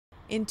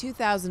In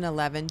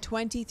 2011,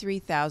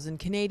 23,000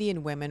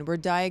 Canadian women were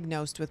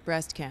diagnosed with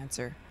breast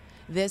cancer.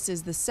 This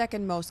is the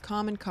second most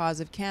common cause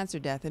of cancer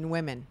death in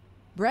women.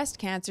 Breast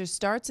cancer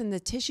starts in the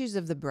tissues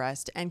of the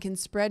breast and can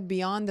spread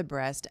beyond the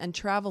breast and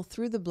travel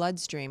through the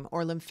bloodstream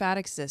or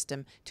lymphatic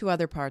system to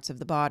other parts of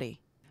the body.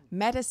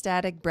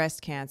 Metastatic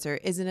breast cancer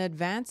is an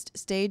advanced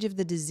stage of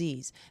the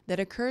disease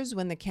that occurs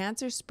when the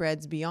cancer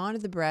spreads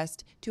beyond the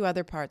breast to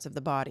other parts of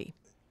the body.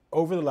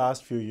 Over the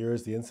last few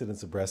years, the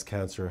incidence of breast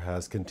cancer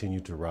has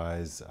continued to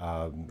rise.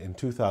 In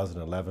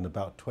 2011,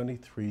 about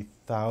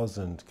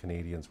 23,000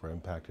 Canadians were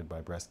impacted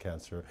by breast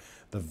cancer.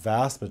 The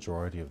vast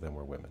majority of them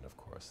were women, of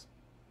course.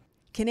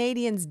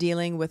 Canadians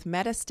dealing with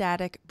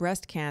metastatic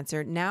breast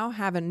cancer now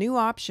have a new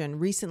option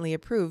recently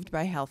approved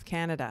by Health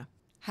Canada.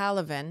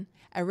 Halaven,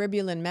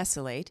 eribulin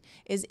mesylate,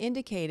 is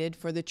indicated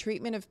for the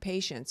treatment of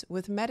patients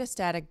with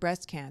metastatic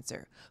breast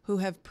cancer who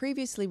have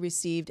previously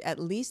received at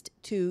least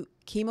 2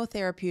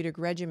 chemotherapeutic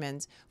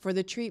regimens for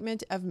the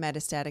treatment of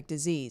metastatic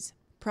disease.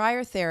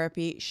 Prior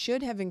therapy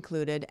should have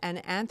included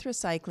an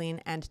anthracycline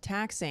and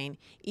taxane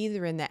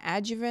either in the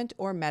adjuvant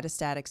or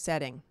metastatic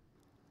setting.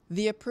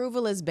 The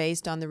approval is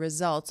based on the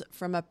results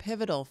from a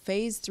pivotal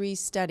Phase 3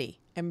 study,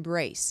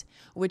 Embrace,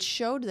 which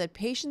showed that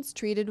patients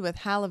treated with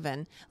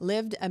Halaven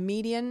lived a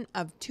median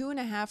of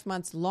 2.5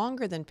 months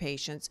longer than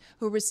patients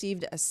who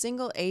received a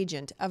single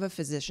agent of a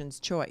physician's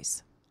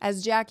choice.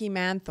 As Jackie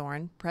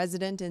Manthorne,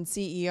 President and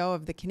CEO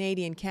of the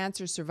Canadian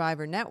Cancer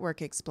Survivor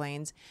Network,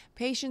 explains,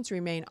 patients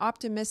remain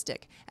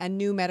optimistic and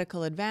new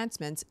medical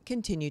advancements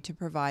continue to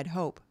provide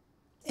hope.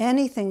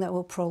 Anything that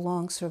will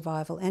prolong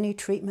survival, any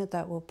treatment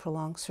that will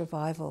prolong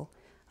survival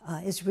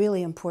is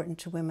really important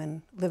to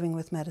women living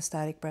with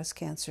metastatic breast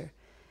cancer.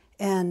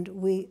 And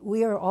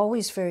we are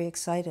always very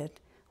excited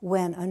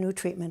when a new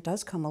treatment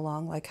does come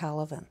along, like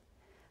Halaven.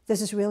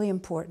 This is really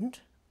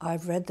important.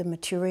 I've read the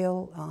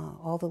material,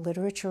 all the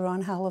literature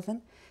on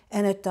Halaven,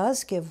 and it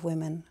does give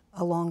women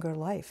a longer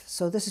life.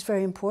 So this is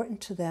very important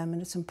to them,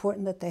 and it's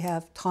important that they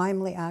have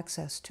timely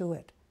access to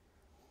it.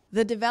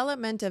 The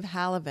development of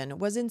Halaven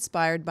was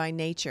inspired by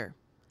nature.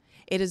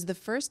 It is the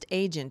first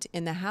agent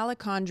in the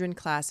halachondrin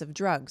class of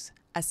drugs,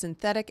 a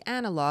synthetic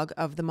analog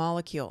of the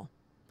molecule.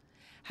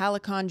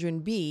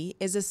 Halachondrin B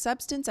is a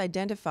substance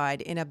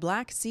identified in a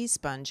black sea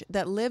sponge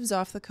that lives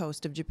off the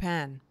coast of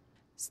Japan.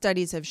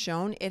 Studies have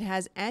shown it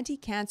has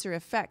anti-cancer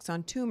effects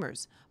on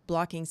tumors,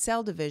 blocking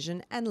cell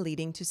division and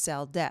leading to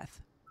cell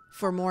death.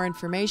 For more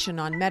information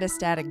on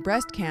metastatic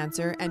breast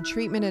cancer and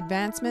treatment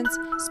advancements,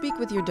 speak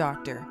with your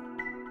doctor.